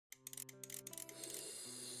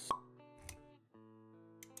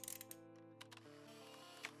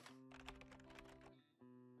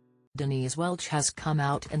Denise Welch has come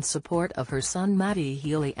out in support of her son Matty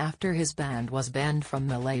Healy after his band was banned from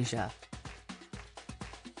Malaysia.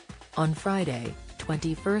 On Friday,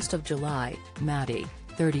 21st of July, Matty,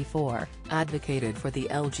 34, advocated for the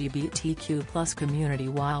LGBTQ+ community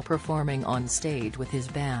while performing on stage with his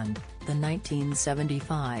band, the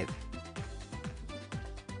 1975.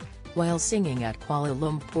 While singing at Kuala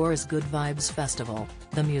Lumpur's Good Vibes Festival,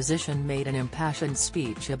 the musician made an impassioned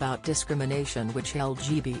speech about discrimination which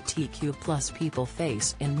LGBTQ+ people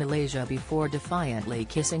face in Malaysia before defiantly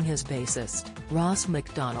kissing his bassist, Ross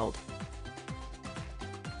McDonald.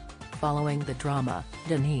 Following the drama,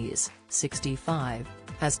 Denise, 65,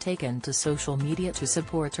 has taken to social media to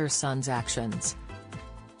support her son's actions.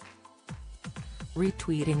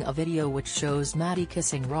 Retweeting a video which shows Matty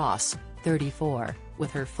kissing Ross, 34,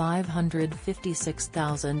 with her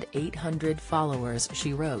 556,800 followers,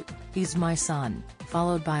 she wrote, "He's my son,"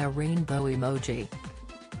 followed by a rainbow emoji.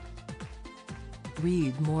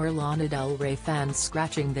 Read more. Lana Del Rey fans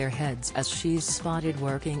scratching their heads as she's spotted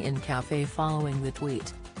working in cafe following the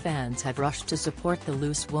tweet. Fans have rushed to support the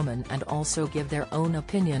loose woman and also give their own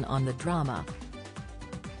opinion on the drama.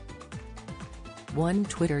 One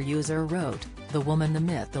Twitter user wrote, "The woman, the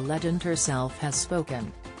myth, the legend herself has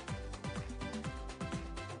spoken."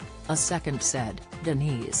 A second said,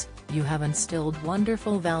 "Denise, you have instilled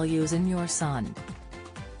wonderful values in your son.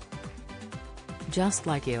 Just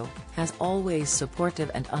like you, has always supportive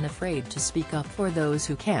and unafraid to speak up for those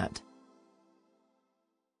who can't.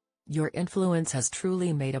 Your influence has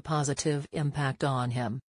truly made a positive impact on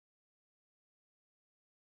him."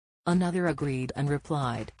 Another agreed and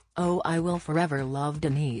replied, "Oh, I will forever love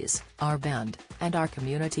Denise, our band, and our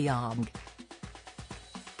community.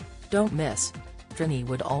 Don't miss." Trini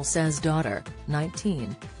Woodall says daughter,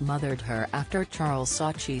 19, mothered her after Charles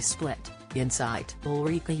Saatchi split. Insight.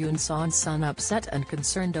 Ulrika Jonsson son upset and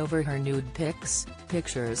concerned over her nude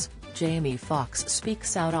pictures. Jamie Foxx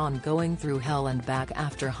speaks out on going through hell and back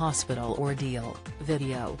after hospital ordeal.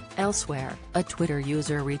 Video. Elsewhere, a Twitter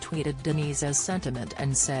user retweeted Denise's sentiment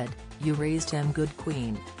and said, "You raised him good,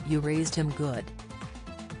 queen, you raised him good."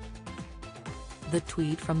 The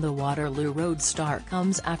tweet from the Waterloo Road star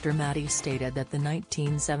comes after Matty stated that the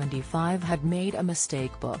 1975 had made a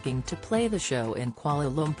mistake booking to play the show in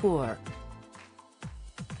Kuala Lumpur.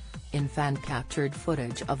 In fan-captured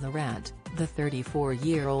footage of the rant, the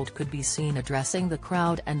 34-year-old could be seen addressing the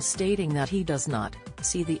crowd and stating that he does not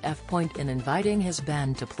see the F-point in inviting his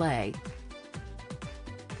band to play.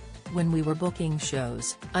 "When we were booking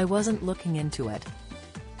shows, I wasn't looking into it.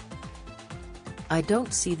 I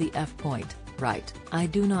don't see the F-point. Right, I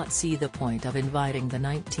do not see the point of inviting the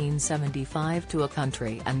 1975 to a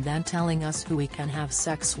country and then telling us who we can have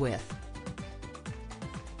sex with.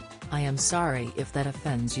 I am sorry if that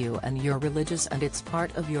offends you and you're religious and it's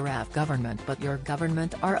part of your F government, but your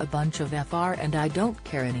government are a bunch of FR and I don't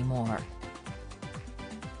care anymore."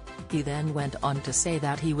 He then went on to say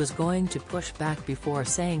that he was going to push back before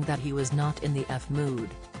saying that he was not in the F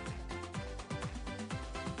mood.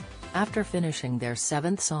 After finishing their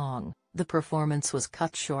 7th song, the performance was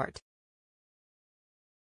cut short.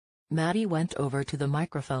 Matty went over to the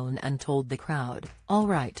microphone and told the crowd, "All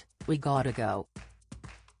right, we gotta go.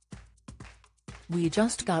 We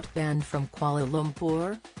just got banned from Kuala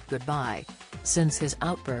Lumpur, goodbye." Since his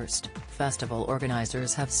outburst, festival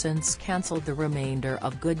organizers have since cancelled the remainder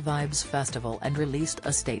of Good Vibes Festival and released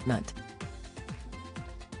a statement.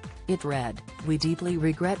 It read, "We deeply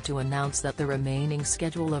regret to announce that the remaining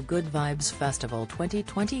schedule of Good Vibes Festival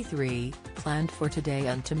 2023, planned for today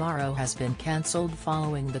and tomorrow, has been cancelled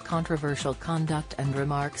following the controversial conduct and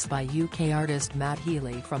remarks by UK artist Matty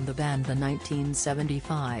Healy from the band the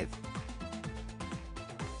 1975.